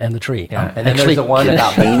chainsaw and the tree. Yeah. And then there's the one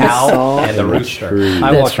about the cow and the rooster.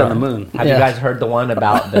 I walked on the moon. Have you guys heard the one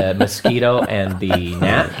about the mosquito and the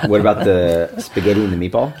gnat? What about the spaghetti and the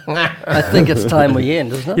meatball? I think it's time we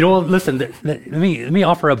end, isn't it? Listen, let me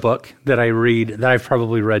offer a book that I read, that I've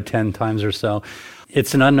probably read 10 times or so.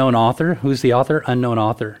 It's an unknown author. Who's the author? Unknown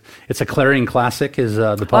author. It's a Clarion Classic, is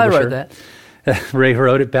the publisher. I wrote that. Ray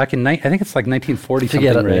wrote it back in, I think it's like 1940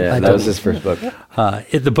 Forget something. It. Yeah, that was his first book.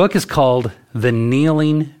 The book is called The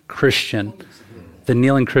Kneeling Christian. The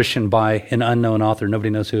Kneeling Christian by an unknown author. Nobody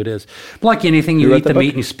knows who it is. Like anything, you eat the meat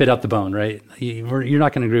and you spit out the bone, right? You're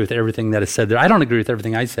not going to agree with everything that is said there. I don't agree with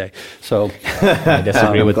everything I say. So I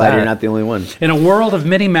disagree with glad that. You're not the only one. In a world of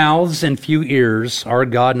many mouths and few ears, our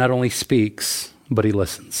God not only speaks, but he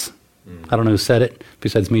listens. I don't know who said it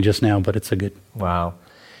besides me just now, but it's a good... Wow.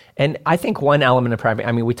 And I think one element of prayer,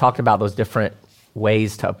 I mean, we talked about those different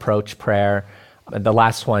ways to approach prayer. The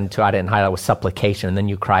last one, too, I didn't highlight, was supplication, and then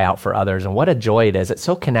you cry out for others. And what a joy it is. It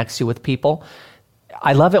so connects you with people.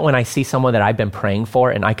 I love it when I see someone that I've been praying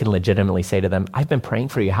for, and I can legitimately say to them, I've been praying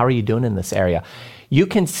for you. How are you doing in this area? You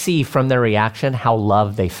can see from their reaction how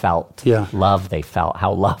loved they felt. Yeah. Love they felt,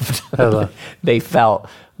 how loved they felt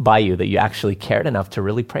by you, that you actually cared enough to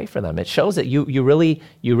really pray for them. It shows that you really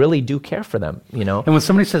do care for them, you know? And when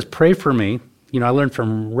somebody says, pray for me, I learned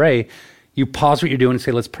from Ray, you pause what you're doing and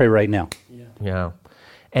say, let's pray right now. Yeah.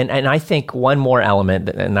 And I think one more element,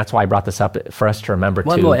 and that's why I brought this up for us to remember,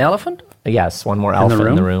 One more elephant? Yes, one more elephant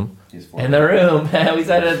in the room. In the room. We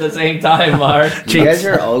said it at the same time, Mark. You guys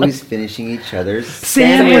are always finishing each other's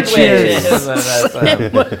Sandwiches.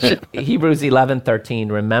 Hebrews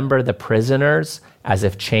 11:13, remember the prisoners as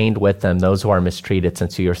if chained with them, those who are mistreated,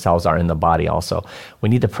 since you yourselves are in the body also. We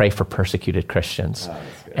need to pray for persecuted Christians.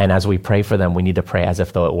 And as we pray for them, we need to pray as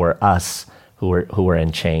if though it were us who were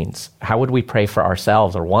in chains. How would we pray for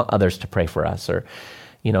ourselves or want others to pray for us? Or,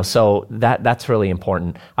 so that's really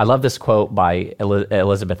important. I love this quote by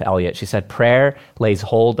Elizabeth Elliot. She said, prayer lays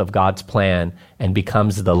hold of God's plan and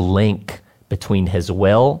becomes the link between his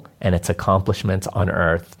will and its accomplishments on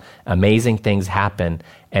earth. Amazing things happen,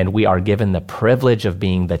 and we are given the privilege of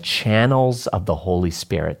being the channels of the Holy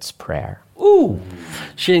Spirit's prayer. Ooh.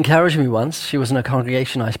 She encouraged me once. She was in a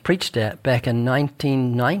congregation I preached at back in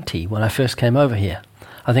 1990 when I first came over here.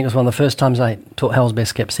 I think it was one of the first times I taught Hell's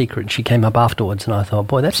Best Kept Secret, and she came up afterwards, and I thought,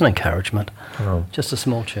 boy, that's an encouragement. Oh. Just a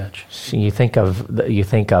small church. You think of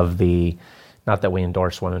the, not that we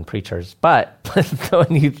endorse women preachers, but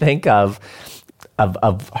when you think of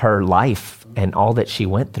her life and all that she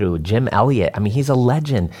went through, Jim Elliot, I mean, he's a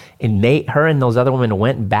legend. And her and those other women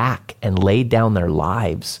went back and laid down their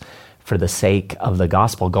lives for the sake of the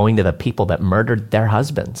gospel, going to the people that murdered their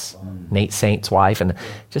husbands, Nate Saint's wife, and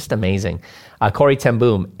just amazing. Corrie ten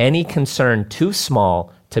Boom, any concern too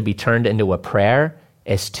small to be turned into a prayer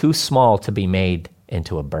is too small to be made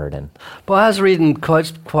into a burden. Well, I was reading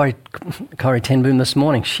quotes Corrie ten Boom this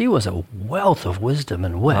morning. She was a wealth of wisdom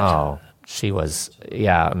and wit. Oh, she was,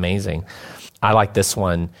 amazing. I like this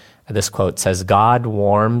one. This quote says, God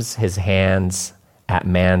warms his hands at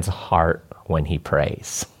man's heart when he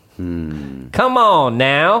prays. Come on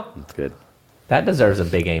now. That's good. That deserves a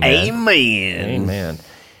big amen. Amen.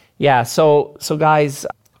 Yeah, so guys,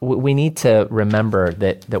 we need to remember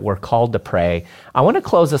that we're called to pray. I want to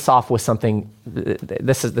close this off with something.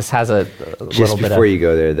 This has a little bit of... Just before you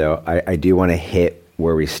go there, though, I do want to hit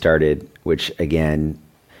where we started, which, again,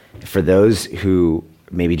 for those who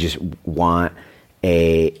maybe just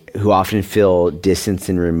who often feel distanced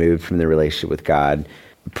and removed from the relationship with God,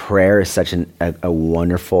 prayer is such a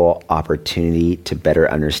wonderful opportunity to better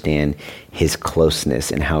understand his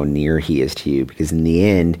closeness and how near he is to you. Because in the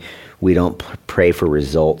end, we don't pray for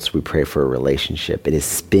results, we pray for a relationship. It is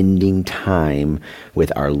spending time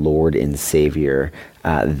with our Lord and Savior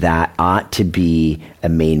that ought to be a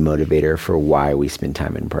main motivator for why we spend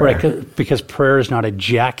time in prayer. Right, because prayer is not a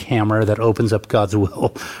jackhammer that opens up God's will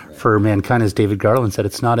for mankind. As David Garland said,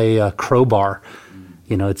 it's not a crowbar.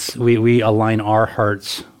 It's we align our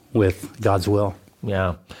hearts with God's will.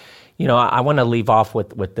 Yeah. I want to leave off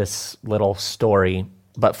with this little story,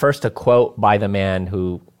 but first a quote by the man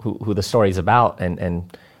who the story's about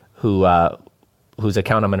and whose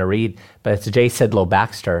account I'm going to read, but it's J. Sidlow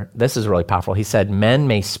Baxter. This is really powerful. He said, men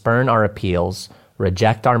may spurn our appeals,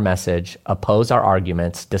 reject our message, oppose our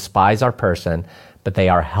arguments, despise our person, but they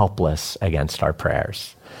are helpless against our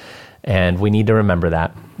prayers. And we need to remember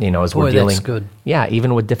that, as we're dealing. That's good. Yeah,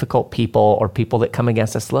 even with difficult people or people that come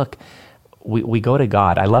against us. Look, we go to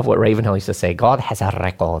God. I love what Ravenhill used to say. God has a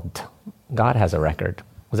record. God has a record.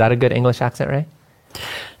 Was that a good English accent, Ray?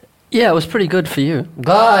 Yeah, it was pretty good for you.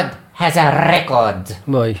 God has a record.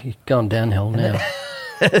 Well, you've gone downhill now.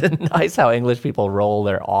 Nice how English people roll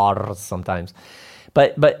their R's sometimes.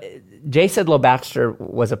 But J. Sidlow Baxter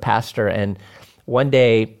was a pastor, and one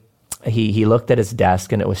day he looked at his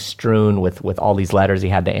desk, and it was strewn with all these letters he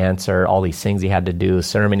had to answer, all these things he had to do,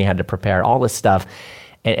 sermon he had to prepare, all this stuff.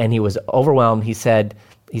 And he was overwhelmed. He said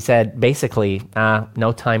basically,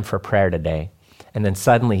 no time for prayer today. And then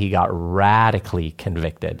suddenly he got radically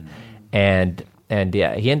convicted. And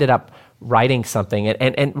he ended up writing something.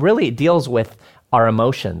 And really it deals with our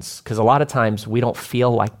emotions, because a lot of times we don't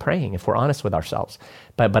feel like praying if we're honest with ourselves.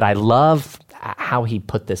 But I love how he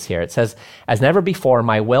put this here. It says, as never before,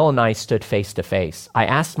 my will and I stood face to face. I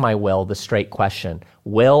asked my will the straight question,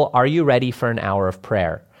 Will, are you ready for an hour of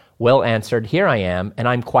prayer? Will answered, here I am, and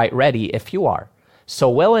I'm quite ready if you are. So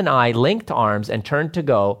Will and I linked arms and turned to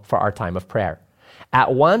go for our time of prayer.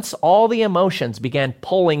 At once, all the emotions began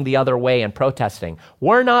pulling the other way and protesting.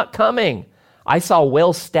 We're not coming. I saw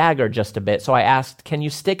Will stagger just a bit, so I asked, can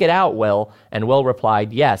you stick it out, Will? And Will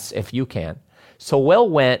replied, yes, if you can. So Will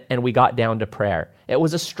went and we got down to prayer. It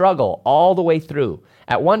was a struggle all the way through.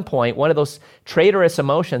 At one point, one of those traitorous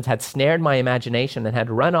emotions had snared my imagination and had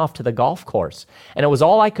run off to the golf course. And it was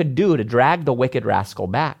all I could do to drag the wicked rascal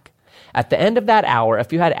back. At the end of that hour,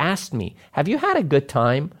 if you had asked me, have you had a good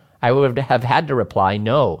time? I would have had to reply,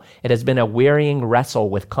 no. It has been a wearying wrestle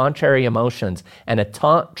with contrary emotions and a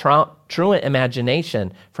truant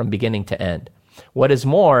imagination from beginning to end. What is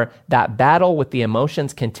more, that battle with the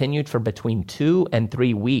emotions continued for between 2 and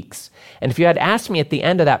 3 weeks. And if you had asked me at the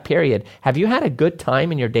end of that period, have you had a good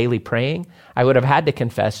time in your daily praying? I would have had to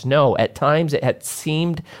confess, no. At times it had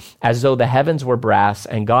seemed as though the heavens were brass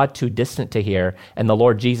and God too distant to hear, and the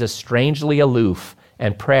Lord Jesus strangely aloof,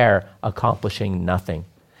 and prayer accomplishing nothing.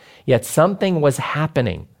 Yet something was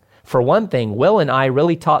happening. For one thing, Will and I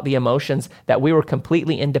really taught the emotions that we were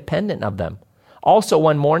completely independent of them. Also,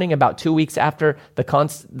 one morning, about 2 weeks after the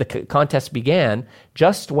contest began,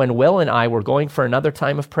 just when Will and I were going for another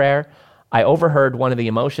time of prayer, I overheard one of the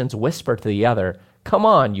emotions whisper to the other, come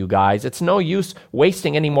on, you guys, it's no use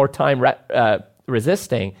wasting any more time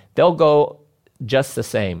resisting. They'll go just the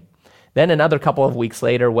same. Then another couple of weeks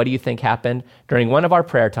later, what do you think happened? During one of our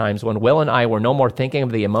prayer times, when Will and I were no more thinking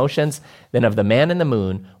of the emotions than of the man in the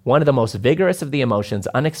moon, one of the most vigorous of the emotions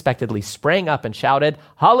unexpectedly sprang up and shouted,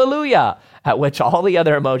 hallelujah, at which all the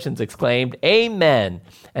other emotions exclaimed, amen.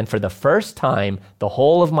 And for the first time, the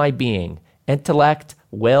whole of my being, intellect,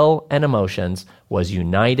 will, and emotions, was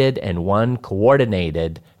united in one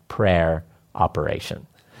coordinated prayer operation.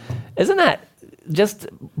 Isn't that just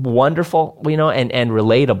wonderful, and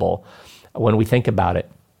relatable when we think about it?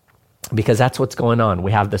 Because that's what's going on.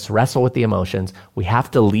 We have this wrestle with the emotions. We have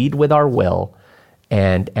to lead with our will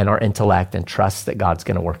and our intellect and trust that God's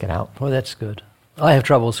going to work it out. Well, that's good. I have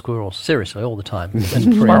trouble with squirrels, seriously, all the time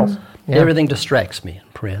in prayer. Yeah. Everything distracts me in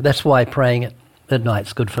prayer. That's why praying at night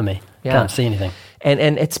is good for me. Yeah. Can't see anything.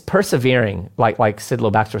 And it's persevering, like Sid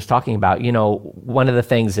Baxter was talking about. One of the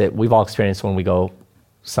things that we've all experienced when we go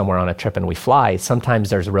somewhere on a trip and we fly,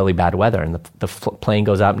 sometimes there's really bad weather and the plane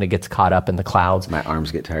goes up and it gets caught up in the clouds. My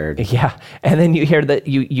arms get tired. Yeah. And then you hear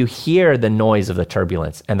you hear the noise of the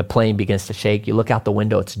turbulence and the plane begins to shake. You look out the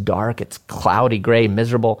window, it's dark, it's cloudy, gray,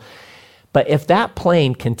 miserable. But if that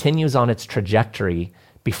plane continues on its trajectory,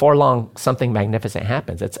 before long, something magnificent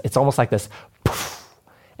happens. It's almost like this, poof,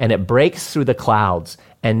 and it breaks through the clouds.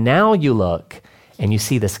 And now you look and you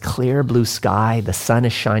see this clear blue sky, the sun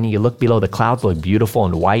is shining, you look below, the clouds look beautiful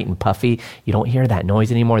and white and puffy, you don't hear that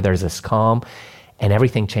noise anymore, there's this calm, and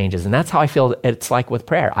everything changes. And that's how I feel it's like with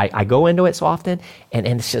prayer. I go into it so often, and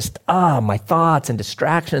it's just, my thoughts and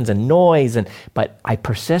distractions and noise, but I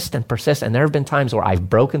persist, and there have been times where I've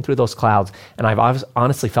broken through those clouds, and I've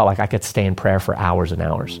honestly felt like I could stay in prayer for hours and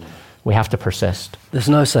hours. We have to persist. There's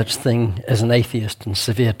no such thing as an atheist in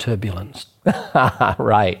severe turbulence.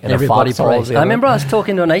 Right. And everybody prays. I remember I was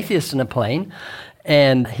talking to an atheist in a plane,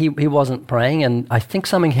 and he wasn't praying, and I think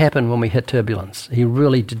something happened when we hit turbulence. He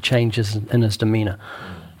really did change in his demeanor,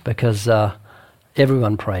 because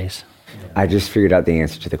everyone prays. I just figured out the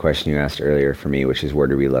answer to the question you asked earlier for me, which is, where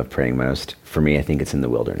do we love praying most? For me, I think it's in the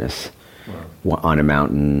wilderness. On a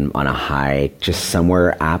mountain, on a high, just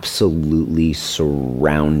somewhere absolutely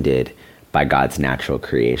surrounded by God's natural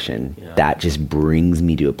creation. Yeah. That just brings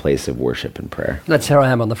me to a place of worship and prayer. That's how I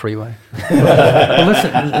am on the freeway. Well,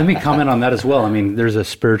 listen, let me comment on that as well. I mean, there's a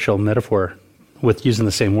spiritual metaphor with using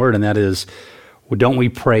the same word, and that is, don't we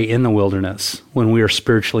pray in the wilderness, when we are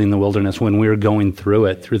spiritually in the wilderness, when we are going through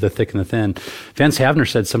it, through the thick and the thin? Vance Havner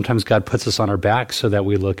said sometimes God puts us on our back so that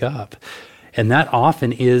we look up. And that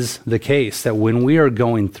often is the case, that when we are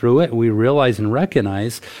going through it, we realize and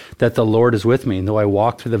recognize that the Lord is with me. And though I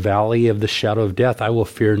walk through the valley of the shadow of death, I will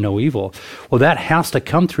fear no evil. Well, that has to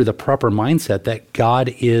come through the proper mindset that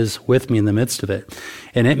God is with me in the midst of it.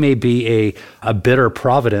 And it may be a bitter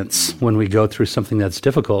providence when we go through something that's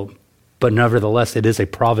difficult, but nevertheless, it is a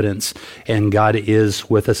providence, and God is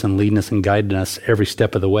with us and leading us and guiding us every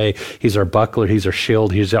step of the way. He's our buckler, He's our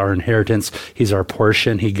shield, He's our inheritance, He's our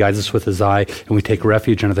portion. He guides us with His eye, and we take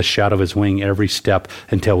refuge under the shadow of His wing every step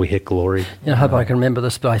until we hit glory. I hope I can remember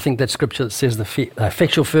this, but I think that scripture that says the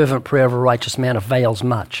effectual fervent prayer of a righteous man avails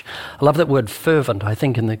much. I love that word fervent. I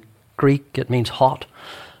think in the Greek it means hot.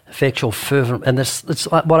 Effectual, fervent, and it's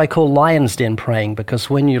what I call lion's den praying, because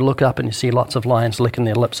when you look up and you see lots of lions licking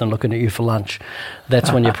their lips and looking at you for lunch,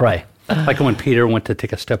 that's when you pray. Like when Peter went to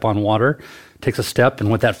take a step on water, takes a step,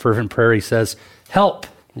 and with that fervent prayer he says, help.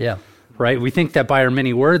 Yeah. Right? We think that by our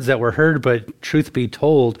many words that were heard, but truth be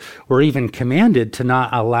told, we're even commanded to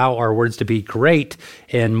not allow our words to be great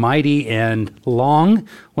and mighty and long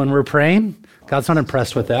when we're praying. God's not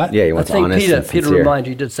impressed with that. Yeah, He wants honest and sincere. Peter reminded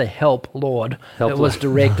you, did say, help, Lord. Help, it was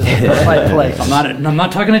directed in the right place. I'm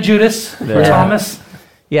not talking to Judas or Thomas.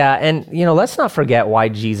 Yeah, and let's not forget why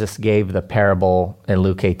Jesus gave the parable in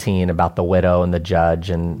Luke 18 about the widow and the judge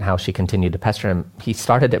and how she continued to pester him. He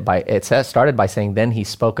started by saying, then he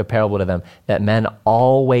spoke a parable to them that men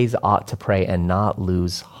always ought to pray and not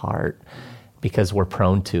lose heart, because we're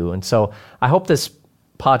prone to. And so I hope this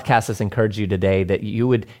podcast has encouraged you today that you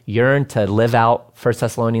would yearn to live out 1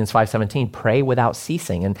 Thessalonians 5:17, pray without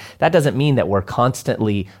ceasing. And that doesn't mean that we're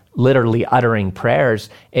constantly literally uttering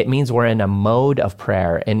prayers. It means we're in a mode of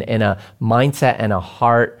prayer, in a mindset and a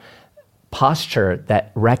heart posture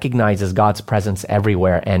that recognizes God's presence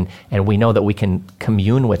everywhere, and we know that we can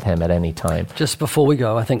commune with Him at any time. Just before we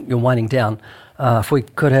go, I think you're winding down. If we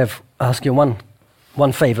could ask you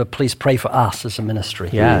one favor, please pray for us as a ministry.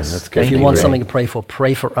 Yes, that's good. If you want something to pray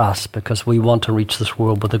for us, because we want to reach this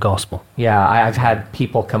world with the gospel. Yeah, I've had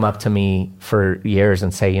people come up to me for years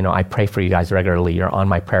and say, I pray for you guys regularly. You're on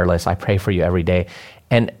my prayer list. I pray for you every day.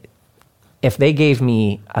 And if they gave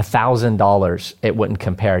me $1,000, it wouldn't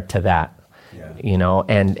compare to that. Yeah.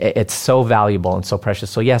 And it's so valuable and so precious.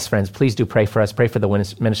 So yes, friends, please do pray for us. Pray for the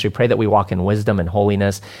ministry. Pray that we walk in wisdom and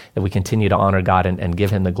holiness, that we continue to honor God and give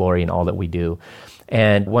Him the glory in all that we do.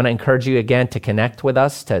 And want to encourage you again to connect with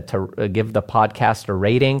us, to give the podcast a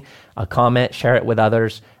rating, a comment, share it with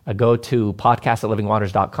others. Go to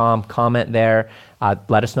podcast@livingwaters.com, comment there.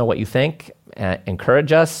 Let us know what you think.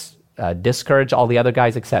 Encourage us. Discourage all the other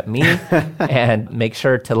guys except me. And make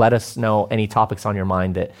sure to let us know any topics on your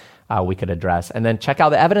mind that we could address. And then check out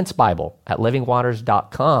the Evidence Bible at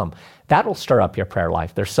livingwaters.com. That will stir up your prayer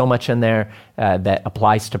life. There's so much in there that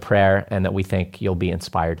applies to prayer and that we think you'll be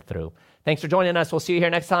inspired through. Thanks for joining us. We'll see you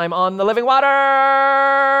here next time on the Living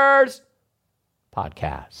Waters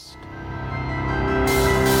podcast.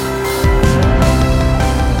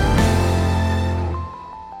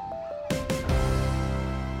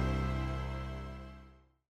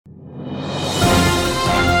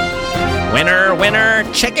 Winner,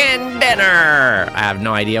 winner, chicken dinner. I have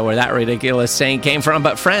no idea where that ridiculous saying came from,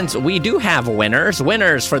 but friends, we do have winners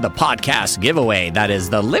for the podcast giveaway. That is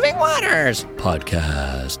the Living Waters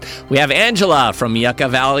podcast. We have Angela from Yucca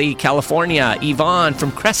Valley, California, Yvonne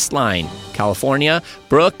from Crestline, California,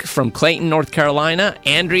 Brooke from Clayton, North Carolina,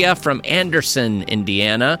 Andrea from Anderson,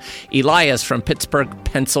 Indiana, Elias from Pittsburgh,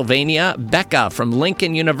 Pennsylvania, Becca from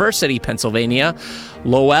Lincoln University, Pennsylvania,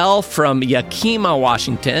 Lowell from Yakima,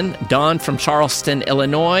 Washington, Don from Charleston,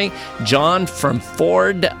 Illinois, John from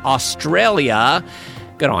Ford, Australia,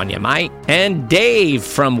 good on you, mate, and Dave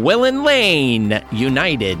from Willen Lane,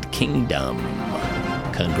 United Kingdom.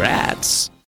 Congrats.